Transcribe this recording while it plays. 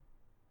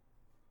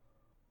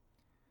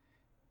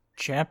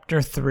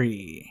Chapter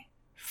 3.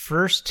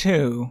 First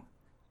who,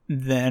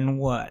 then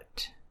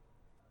what?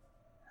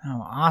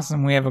 Oh,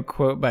 awesome. We have a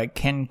quote by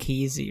Ken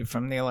Kesey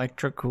from the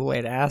Electric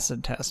Kool-Aid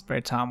Acid Test by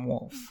Tom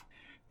Wolfe.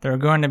 There are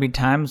going to be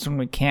times when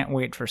we can't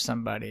wait for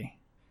somebody.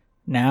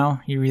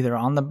 Now, you're either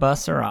on the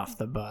bus or off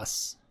the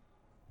bus.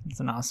 It's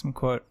an awesome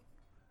quote.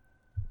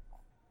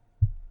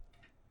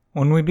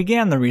 When we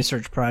began the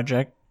research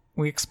project,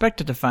 we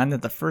expected to find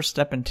that the first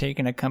step in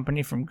taking a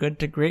company from good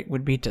to great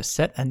would be to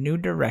set a new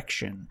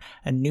direction,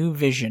 a new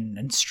vision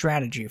and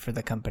strategy for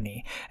the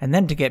company, and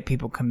then to get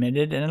people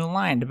committed and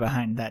aligned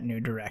behind that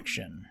new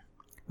direction.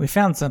 We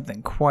found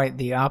something quite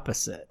the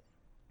opposite.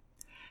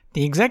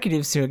 The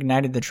executives who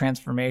ignited the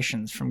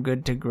transformations from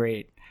good to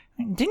great,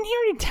 didn't he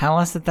already tell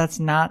us that that's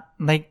not,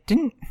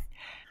 didn't...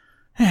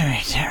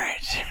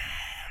 Alright.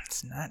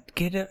 Let's not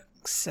get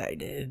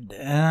excited.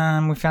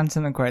 We found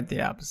something quite the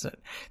opposite.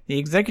 The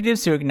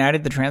executives who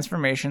ignited the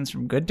transformations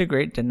from good to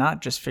great did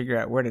not just figure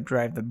out where to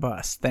drive the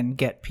bus, then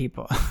get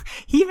people.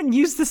 He even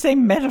used the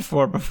same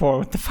metaphor before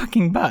with the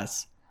fucking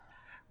bus.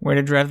 Where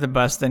to drive the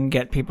bus, then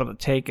get people to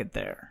take it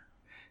there.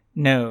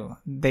 No,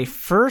 they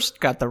first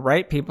got the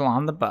right people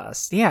on the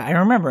bus. Yeah, I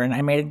remember, and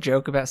I made a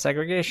joke about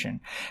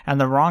segregation. And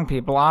the wrong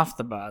people off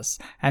the bus,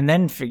 and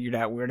then figured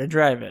out where to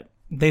drive it.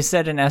 They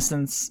said, in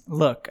essence,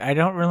 look, I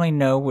don't really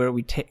know where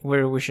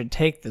we should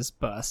take this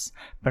bus,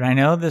 but I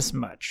know this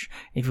much.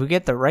 If we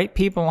get the right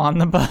people on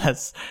the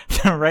bus,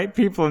 the right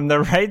people in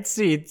the right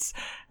seats...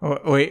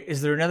 Wait,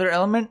 is there another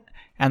element?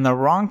 And the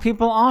wrong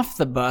people off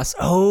the bus...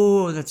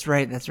 Oh, that's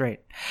right.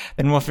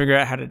 Then we'll figure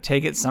out how to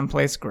take it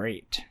someplace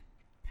great.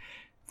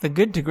 The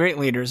good to great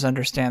leaders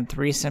understand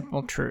three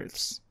simple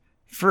truths.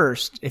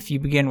 First, if you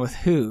begin with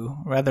who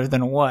rather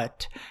than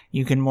what,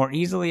 you can more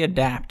easily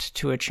adapt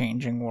to a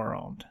changing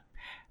world.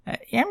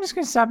 I'm just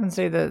going to stop and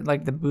say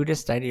that, the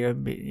Buddhist idea,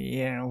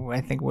 I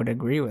think would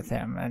agree with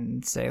him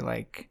and say,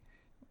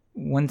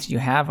 once you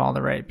have all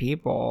the right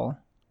people,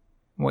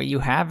 what you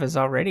have is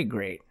already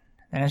great.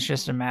 And it's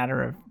just a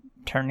matter of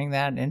turning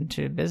that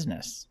into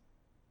business.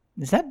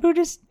 Is that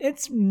Buddhist?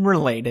 It's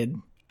related.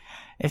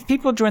 If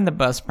people join the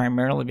bus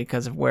primarily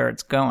because of where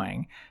it's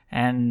going,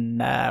 and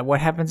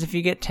what happens if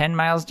you get 10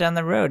 miles down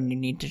the road and you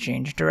need to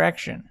change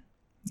direction?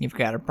 You've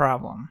got a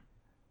problem.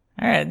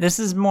 Alright, this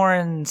is more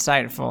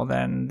insightful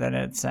than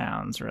it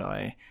sounds,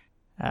 really.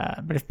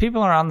 But if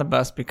people are on the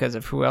bus because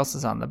of who else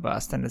is on the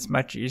bus, then it's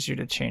much easier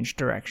to change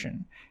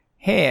direction.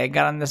 Hey, I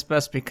got on this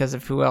bus because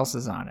of who else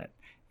is on it.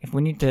 If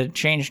we need to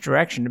change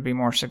direction to be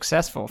more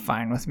successful,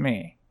 fine with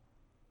me.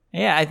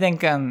 Yeah, I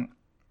think,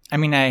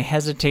 I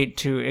hesitate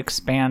to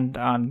expand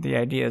on the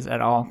ideas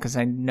at all because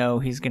I know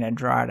he's going to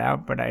draw it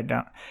out, but I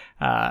don't.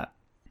 I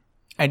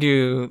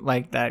do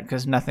like that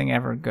because nothing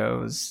ever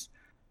goes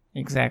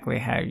exactly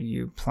how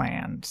you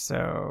planned,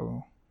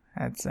 so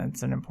that's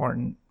an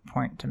important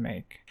point to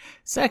make.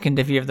 Second,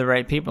 if you have the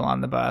right people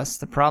on the bus,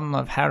 the problem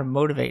of how to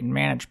motivate and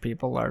manage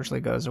people largely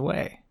goes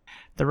away.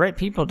 The right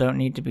people don't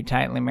need to be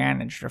tightly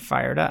managed or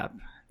fired up.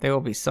 They will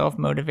be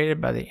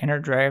self-motivated by the inner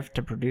drive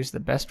to produce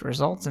the best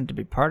results and to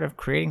be part of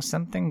creating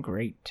something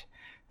great.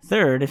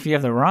 Third, if you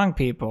have the wrong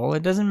people,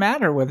 it doesn't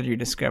matter whether you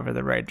discover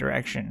the right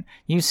direction.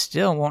 You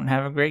still won't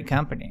have a great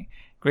company.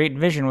 Great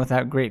vision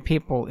without great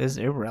people is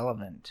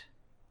irrelevant.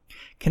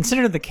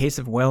 Consider the case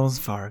of Wells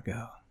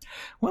Fargo.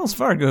 Wells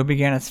Fargo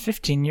began its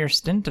 15-year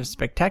stint of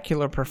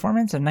spectacular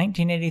performance in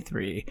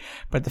 1983,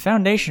 but the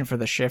foundation for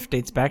the shift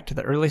dates back to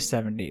the early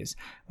 70s,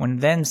 when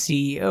then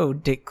CEO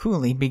Dick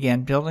Cooley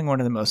began building one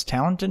of the most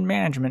talented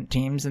management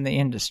teams in the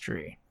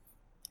industry.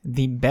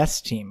 The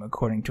best team,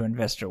 according to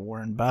investor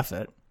Warren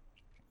Buffett.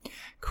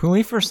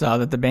 Cooley foresaw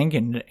that the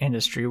banking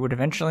industry would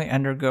eventually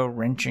undergo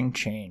wrenching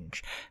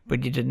change,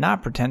 but he did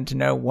not pretend to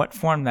know what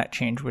form that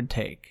change would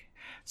take.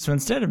 So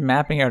instead of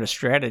mapping out a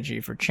strategy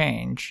for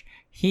change,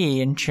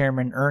 he and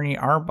Chairman Ernie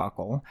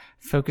Arbuckle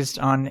focused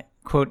on,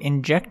 quote,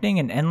 injecting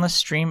an endless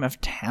stream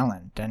of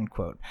talent, end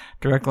quote,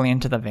 directly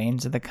into the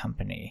veins of the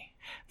company.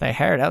 They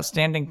hired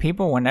outstanding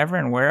people whenever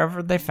and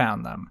wherever they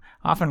found them,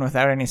 often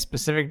without any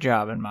specific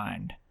job in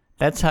mind.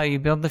 That's how you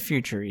build the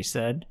future, he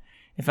said.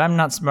 If I'm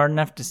not smart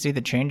enough to see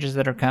the changes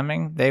that are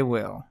coming, they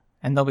will,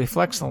 and they'll be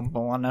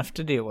flexible enough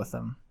to deal with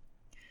them.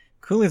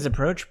 Cooley's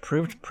approach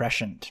proved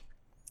prescient.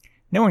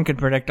 No one could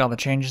predict all the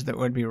changes that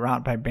would be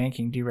wrought by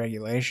banking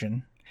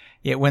deregulation.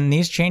 Yet when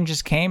these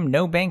changes came,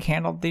 no bank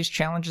handled these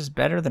challenges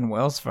better than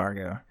Wells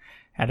Fargo.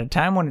 At a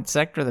time when its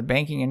sector, the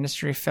banking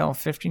industry, fell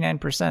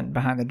 59%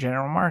 behind the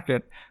general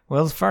market,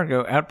 Wells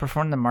Fargo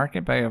outperformed the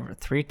market by over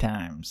 3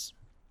 times.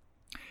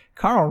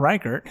 Carl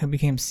Reichert, who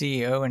became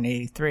CEO in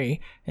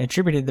 1983,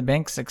 attributed the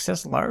bank's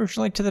success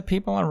largely to the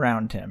people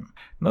around him,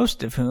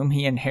 most of whom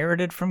he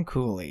inherited from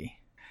Cooley.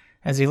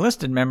 As he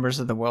listed members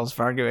of the Wells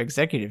Fargo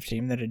executive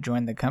team that had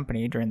joined the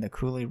company during the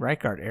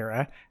Cooley-Reichert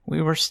era,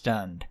 we were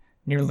stunned.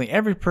 Nearly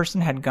every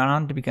person had gone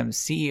on to become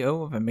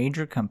CEO of a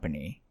major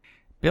company.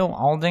 Bill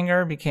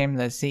Aldinger became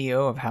the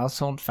CEO of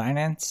Household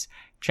Finance.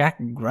 Jack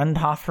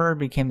Grundhofer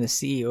became the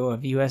CEO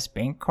of U.S.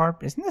 Bank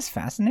Corp. Isn't this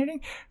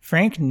fascinating?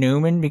 Frank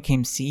Newman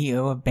became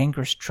CEO of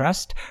Bankers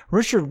Trust.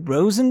 Richard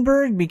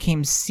Rosenberg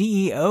became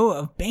CEO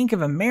of Bank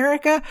of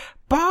America.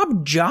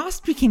 Bob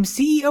Jost became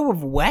CEO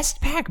of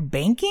Westpac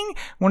Banking,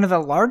 one of the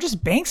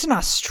largest banks in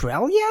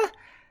Australia,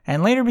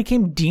 and later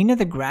became Dean of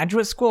the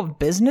Graduate School of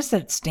Business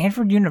at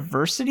Stanford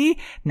University.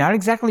 Not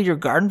exactly your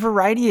garden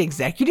variety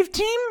executive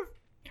team?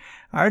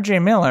 R.J.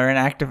 Miller, an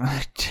active...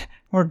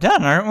 We're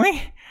done, aren't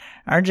we?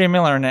 R.J.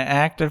 Miller, an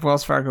active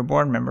Wells Fargo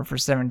board member for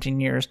 17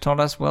 years,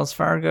 told us Wells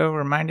Fargo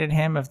reminded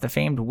him of the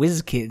famed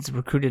whiz kids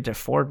recruited to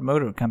Ford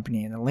Motor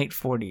Company in the late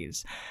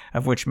 40s,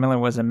 of which Miller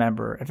was a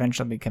member,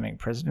 eventually becoming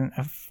president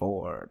of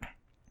Ford.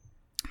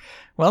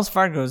 Wells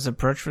Fargo's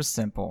approach was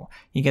simple.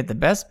 You get the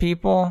best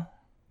people,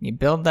 you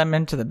build them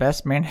into the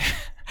best manager.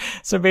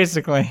 So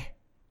basically,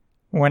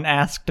 when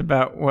asked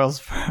about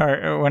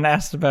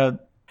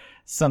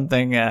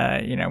something,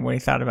 when he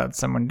thought about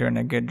someone doing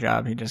a good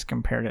job, he just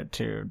compared it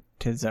to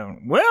his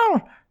own.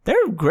 Well,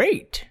 they're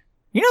great.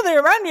 They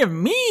remind me of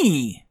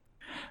me.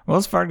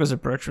 Wells Fargo's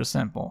approach was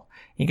simple.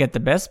 You get the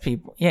best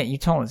people. Yeah, you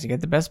told us. You get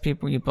the best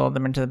people, you build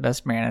them into the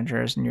best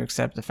managers, and you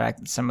accept the fact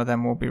that some of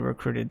them will be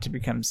recruited to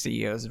become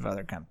CEOs of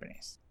other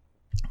companies.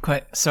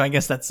 So I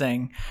guess that's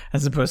saying,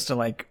 as opposed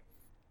to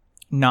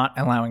not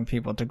allowing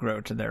people to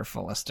grow to their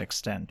fullest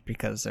extent,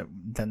 because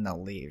then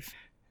they'll leave.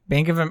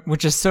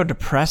 Which is so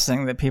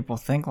depressing that people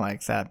think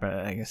like that, but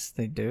I guess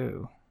they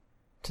do.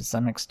 To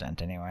some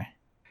extent, anyway.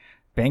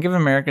 Bank of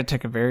America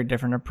took a very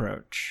different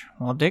approach.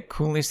 While Dick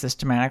Cooley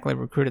systematically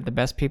recruited the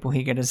best people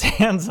he got his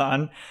hands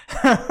on,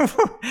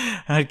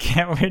 I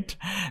can't wait.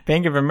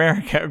 Bank of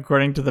America,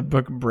 according to the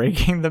book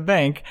Breaking the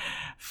Bank,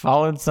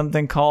 followed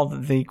something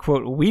called the,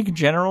 quote, weak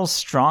generals,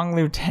 strong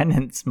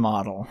lieutenants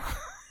model.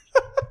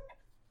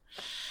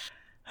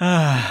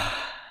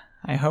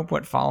 I hope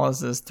what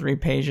follows is 3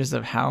 pages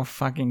of how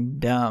fucking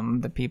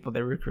dumb the people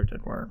they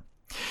recruited were.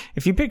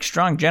 If you pick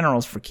strong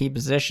generals for key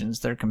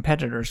positions, their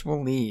competitors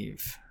will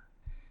leave.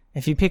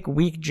 If you pick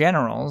weak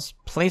generals,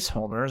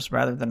 placeholders,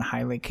 rather than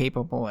highly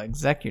capable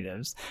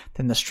executives,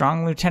 then the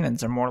strong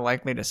lieutenants are more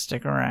likely to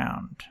stick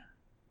around.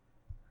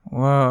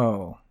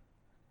 Whoa.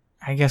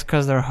 I guess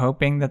because they're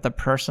hoping that the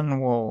person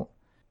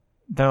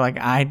they're like,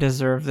 I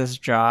deserve this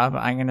job,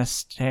 I'm gonna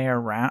stay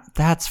around.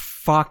 That's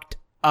fucked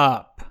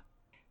up.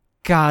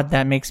 God,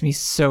 that makes me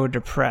so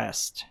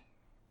depressed.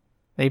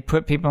 They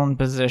put people in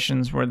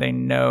positions where they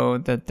know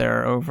that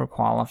they're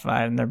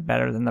overqualified and they're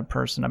better than the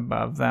person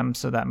above them,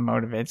 so that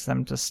motivates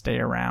them to stay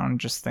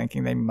around, just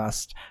thinking they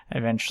must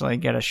eventually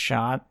get a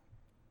shot.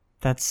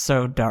 That's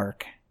so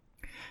dark.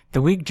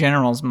 The weak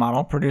generals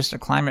model produced a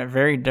climate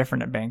very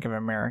different at Bank of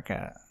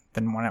America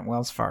than one at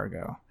Wells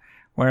Fargo.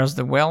 Whereas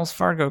the Wells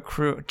Fargo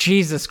crew...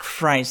 Jesus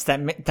Christ,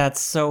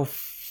 that's so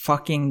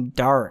fucking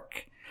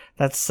dark.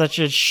 That's such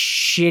a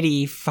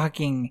shitty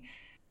fucking...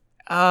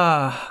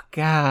 Oh,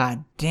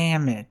 God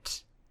damn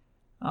it.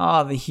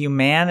 Oh, the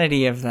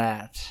humanity of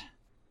that.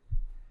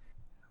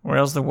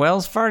 Whereas the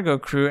Wells Fargo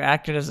crew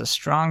acted as a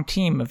strong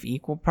team of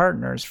equal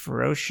partners,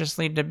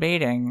 ferociously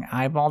debating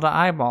eyeball to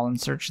eyeball in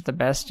search of the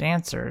best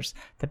answers,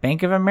 the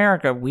Bank of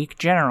America weak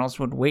generals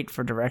would wait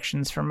for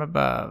directions from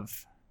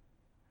above.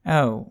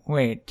 Oh,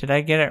 wait, did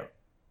I get it?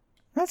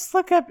 Let's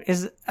look up...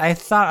 I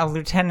thought a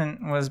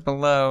lieutenant was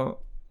below...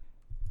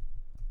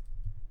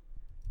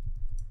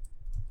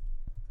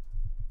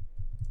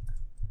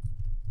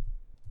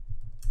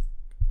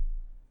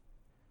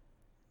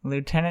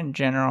 Lieutenant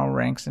general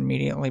ranks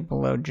immediately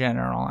below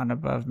general and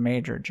above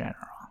major general.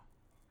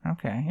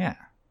 Okay, yeah.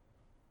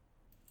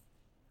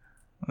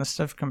 List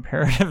of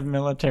comparative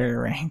military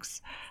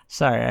ranks.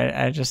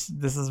 Sorry, this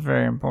is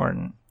very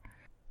important.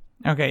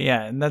 Okay,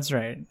 yeah, that's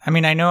right. I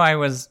mean, I know I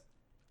was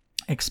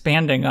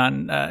expanding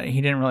on,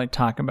 he didn't really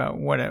talk about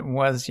what it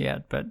was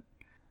yet, but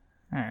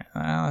alright,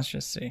 let's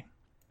just see.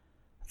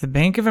 The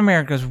Bank of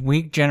America's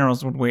weak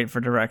generals would wait for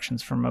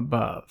directions from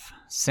above.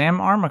 Sam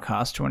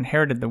Armacost, who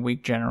inherited the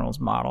weak generals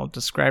model,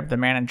 described the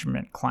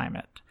management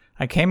climate.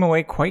 I came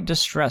away quite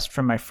distressed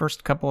from my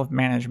first couple of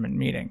management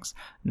meetings.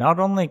 Not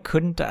only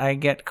couldn't I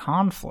get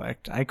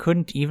conflict, I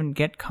couldn't even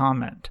get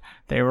comment.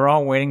 They were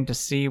all waiting to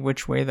see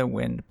which way the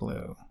wind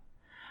blew.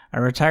 A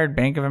retired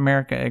Bank of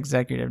America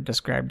executive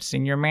described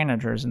senior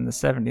managers in the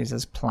 70s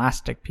as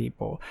plastic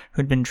people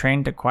who'd been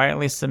trained to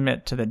quietly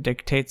submit to the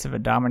dictates of a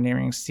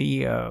domineering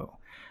CEO.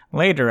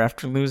 Later,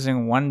 after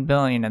losing $1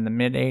 billion in the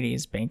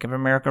mid-'80s, Bank of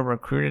America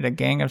recruited a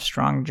gang of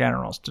strong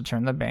generals to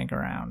turn the bank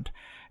around.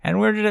 And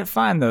where did it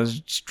find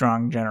those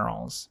strong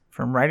generals?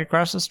 From right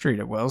across the street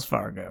at Wells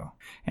Fargo.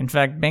 In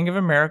fact, Bank of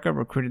America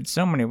recruited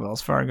so many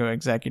Wells Fargo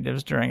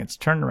executives during its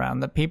turnaround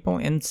that people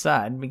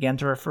inside began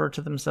to refer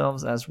to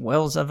themselves as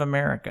Wells of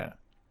America.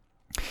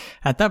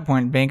 At that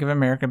point, Bank of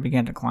America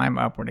began to climb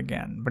upward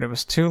again, but it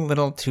was too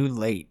little too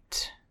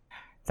late.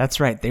 That's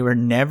right, they were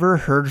never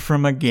heard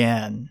from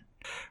again.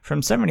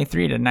 From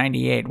 73 to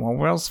 98, while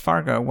Wells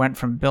Fargo went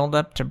from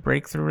build-up to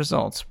breakthrough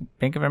results,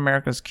 Bank of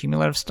America's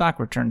cumulative stock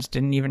returns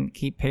didn't even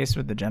keep pace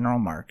with the general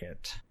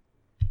market.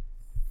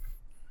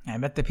 I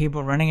bet the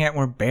people running it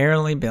were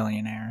barely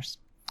billionaires.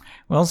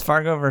 Wells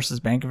Fargo versus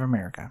Bank of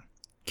America.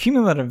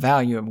 Cumulative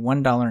value of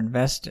 $1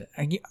 invested.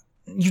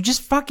 You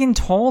just fucking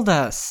told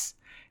us.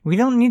 We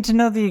don't need to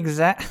know the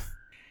exact...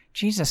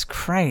 Jesus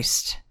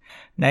Christ.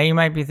 Now you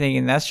might be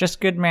thinking, that's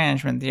just good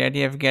management, the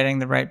idea of getting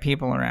the right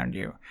people around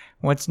you.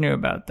 What's new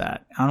about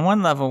that? On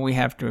one level, we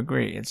have to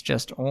agree. It's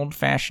just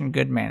old-fashioned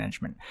good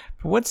management.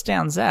 But what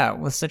stands out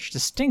with such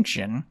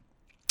distinction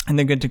in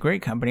the good to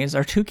great companies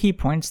are two key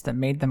points that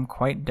made them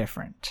quite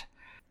different.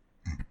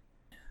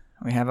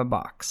 We have a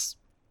box.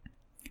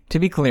 To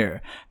be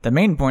clear, the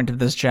main point of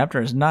this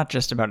chapter is not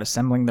just about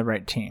assembling the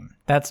right team.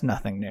 That's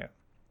nothing new.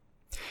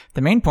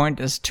 The main point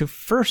is to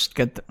first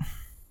get the...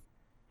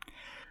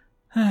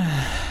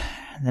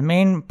 The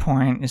main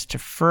point is to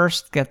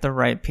first get the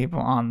right people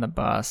on the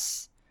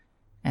bus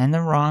and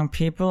the wrong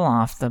people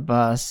off the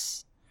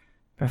bus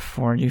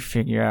before you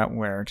figure out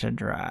where to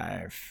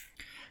drive.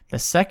 The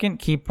second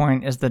key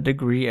point is the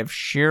degree of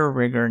sheer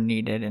rigor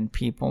needed in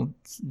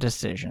people's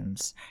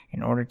decisions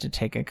in order to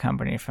take a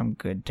company from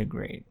good to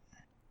great.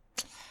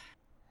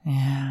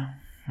 Yeah,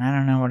 I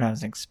don't know what I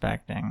was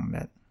expecting,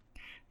 but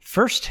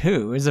first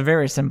who is a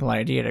very simple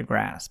idea to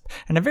grasp,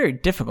 and a very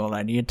difficult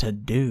idea to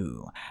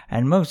do,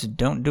 and most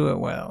don't do it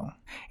well.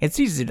 It's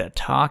easy to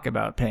talk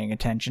about paying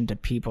attention to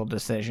people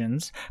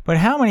decisions, but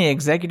how many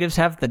executives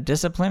have the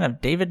discipline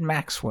of David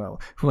Maxwell,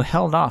 who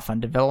held off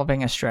on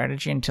developing a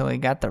strategy until he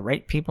got the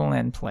right people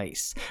in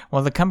place,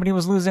 while the company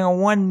was losing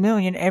 $1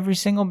 million every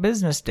single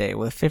business day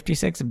with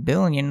 $56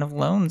 billion of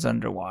loans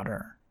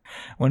underwater?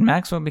 When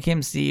Maxwell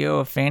became CEO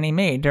of Fannie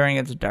Mae during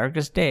its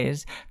darkest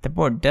days, the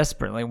board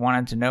desperately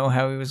wanted to know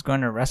how he was going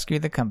to rescue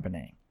the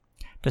company.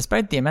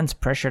 Despite the immense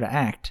pressure to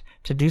act,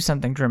 to do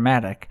something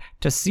dramatic,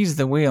 to seize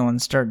the wheel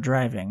and start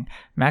driving,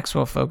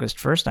 Maxwell focused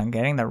first on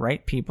getting the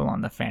right people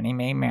on the Fannie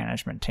Mae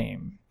management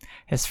team.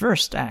 His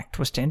first act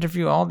was to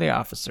interview all the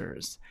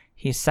officers.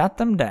 He sat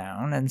them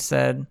down and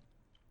said,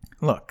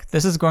 "Look,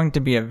 this is going to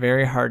be a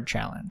very hard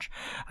challenge."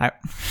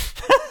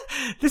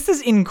 This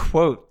is in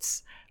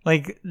quotes.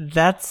 Like,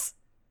 that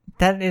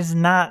is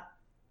not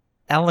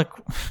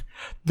eloquent.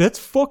 That's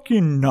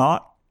fucking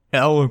not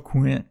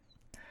eloquent.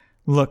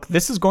 "Look,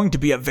 this is going to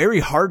be a very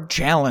hard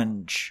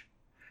challenge."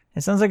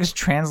 It sounds like it's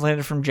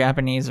translated from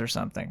Japanese or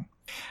something.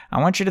 "I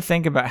want you to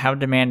think about how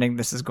demanding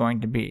this is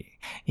going to be.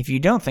 If you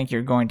don't think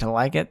you're going to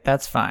like it,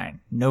 that's fine.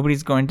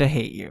 Nobody's going to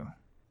hate you."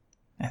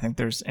 I think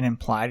there's an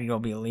implied you'll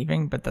be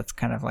leaving, but that's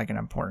kind of like an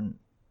important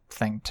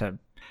thing to...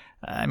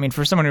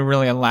 for someone who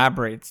really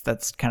elaborates,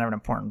 that's kind of an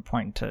important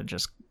point to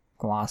just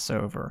gloss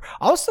over.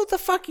 Also, the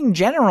fucking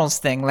generals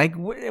thing. Like,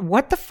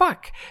 what the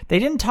fuck? They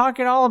didn't talk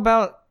at all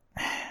about...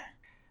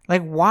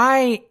 Like,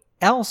 why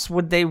else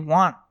would they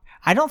want...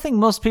 I don't think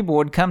most people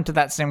would come to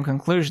that same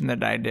conclusion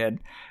that I did,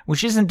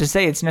 which isn't to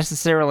say it's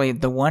necessarily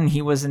the one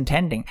he was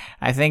intending.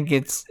 I think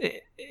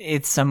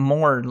it's a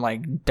more,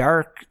 like,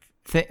 dark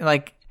thing.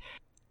 Like,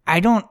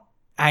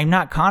 I'm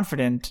not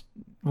confident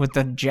with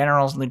the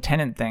general's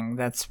lieutenant thing.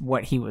 That's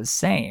what he was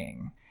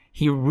saying.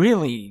 He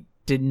really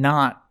did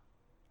not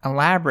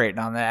elaborate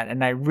on that,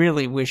 and I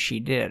really wish he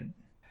did.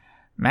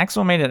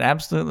 Maxwell made it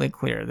absolutely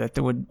clear that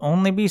there would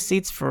only be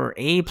seats for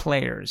A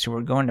players who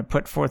were going to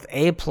put forth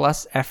A+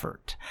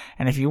 effort.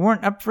 And if you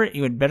weren't up for it,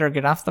 you had better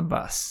get off the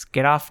bus.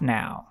 Get off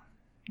now.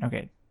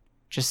 Okay,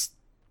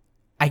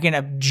 I can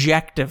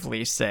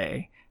objectively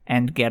say,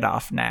 and get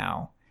off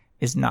now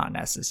is not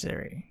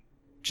necessary.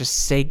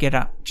 Just say get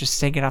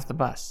off the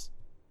bus.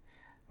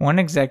 One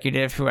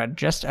executive who had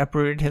just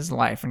uprooted his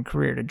life and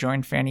career to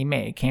join Fannie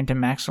Mae came to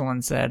Maxwell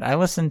and said, "I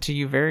listened to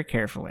you very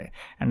carefully,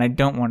 and I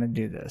don't want to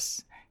do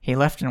this." He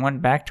left and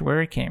went back to where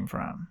he came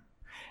from.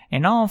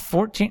 In all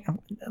 14...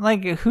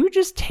 Like, who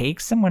just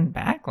takes someone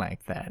back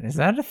like that? Is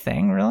that a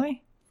thing,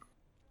 really?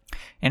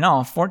 In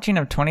all, 14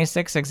 of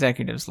 26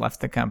 executives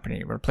left the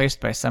company, replaced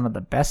by some of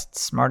the best,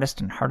 smartest,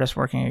 and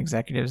hardest-working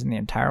executives in the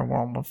entire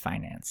world of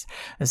finance.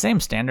 The same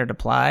standard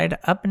applied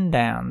up and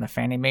down the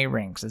Fannie Mae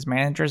ranks as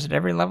managers at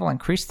every level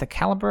increased the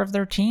caliber of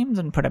their teams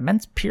and put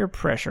immense peer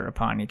pressure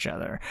upon each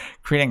other,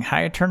 creating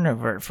high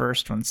turnover at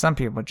first when some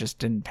people just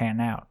didn't pan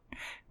out.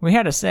 "We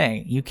had a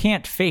saying, you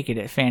can't fake it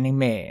at Fannie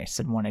Mae,"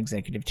 said one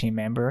executive team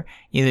member.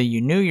 "Either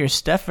you knew your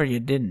stuff or you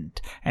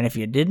didn't, and if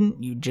you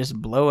didn't, you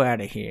just blow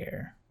out of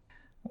here."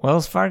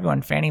 Wells Fargo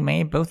and Fannie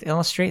Mae both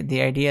illustrate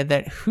the idea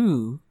that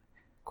who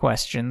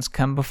questions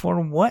come before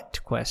what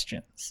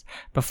questions.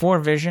 Before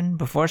vision,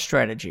 before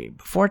strategy,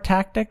 before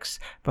tactics,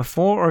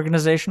 before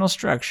organizational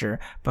structure,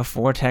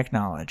 before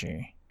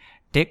technology.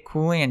 Dick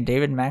Cooley and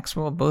David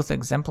Maxwell both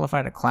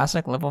exemplified a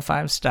classic Level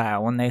 5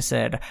 style when they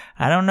said,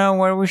 "I don't know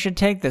where we should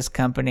take this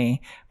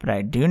company, but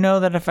I do know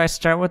that if I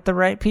start with the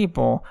right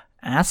people,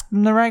 ask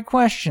them the right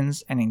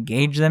questions, and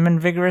engage them in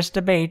vigorous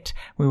debate,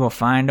 we will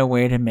find a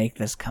way to make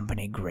this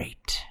company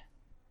great."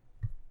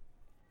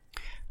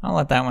 I'll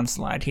let that one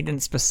slide. He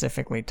didn't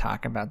specifically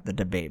talk about the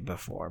debate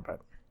before,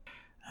 but...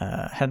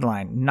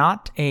 headline,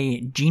 "Not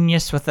a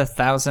genius with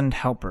 1,000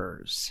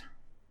 helpers."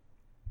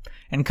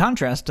 In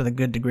contrast to the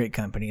good to great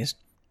companies,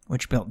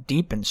 which built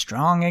deep and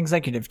strong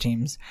executive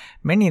teams,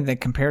 many of the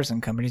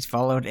comparison companies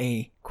followed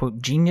a,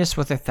 quote, genius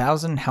with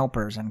 1,000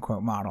 helpers,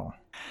 unquote, model.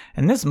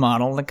 In this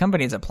model, the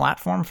company is a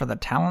platform for the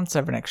talents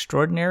of an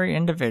extraordinary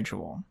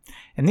individual.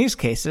 In these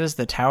cases,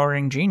 the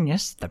towering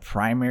genius, the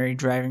primary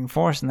driving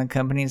force in the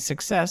company's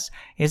success,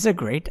 is a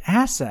great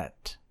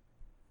asset.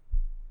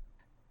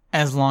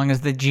 As long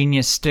as the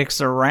genius sticks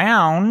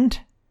around...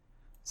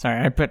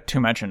 Sorry, I put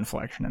too much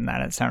inflection in that.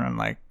 It sounded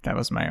like that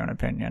was my own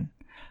opinion.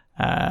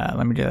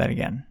 Let me do that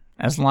again.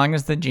 As long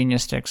as the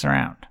genius sticks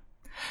around.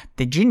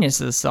 The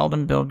geniuses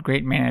seldom build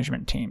great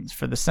management teams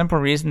for the simple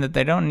reason that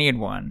they don't need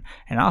one,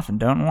 and often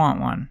don't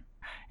want one.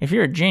 If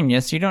you're a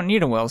genius, you don't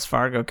need a Wells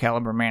Fargo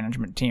caliber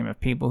management team of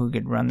people who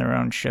could run their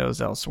own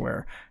shows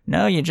elsewhere.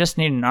 No, you just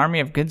need an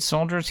army of good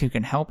soldiers who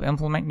can help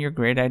implement your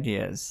great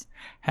ideas.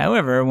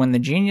 However, when the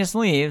genius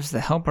leaves, the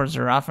helpers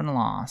are often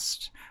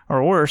lost.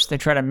 Or worse, they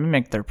try to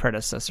mimic their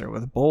predecessor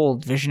with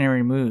bold,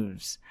 visionary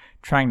moves,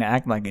 trying to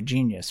act like a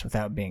genius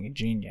without being a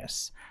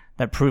genius,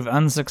 that prove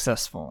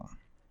unsuccessful.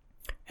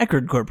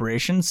 Eckerd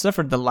Corporation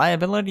suffered the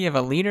liability of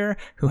a leader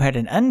who had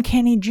an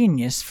uncanny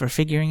genius for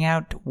figuring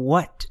out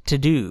what to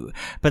do,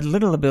 but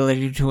little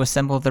ability to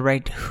assemble the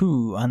right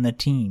who on the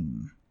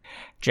team.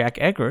 Jack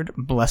Eckerd,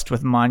 blessed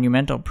with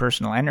monumental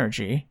personal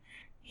energy,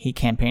 he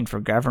campaigned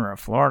for governor of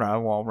Florida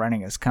while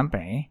running his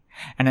company,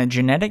 and a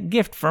genetic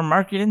gift for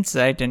market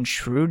insight and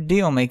shrewd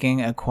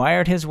deal-making,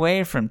 acquired his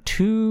way from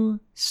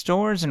 2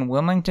 stores in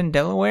Wilmington,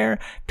 Delaware,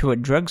 to a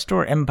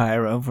drugstore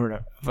empire of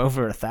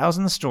over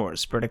 1,000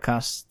 stores spread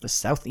across the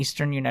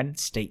southeastern United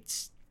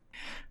States.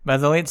 By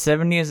the late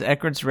 70s,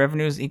 Eckerd's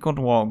revenues equaled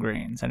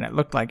Walgreens, and it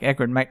looked like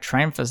Eckerd might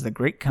triumph as the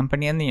great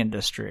company in the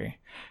industry.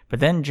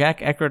 But then Jack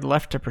Eckerd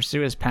left to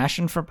pursue his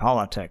passion for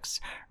politics,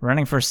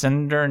 running for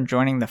senator and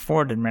joining the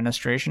Ford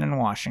administration in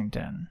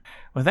Washington.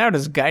 Without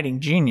his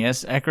guiding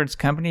genius, Eckerd's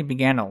company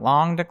began a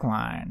long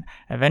decline,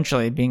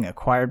 eventually being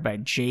acquired by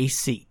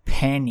J.C.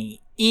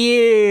 Penney.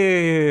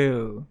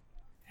 Ew!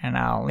 And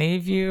I'll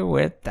leave you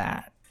with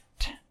that.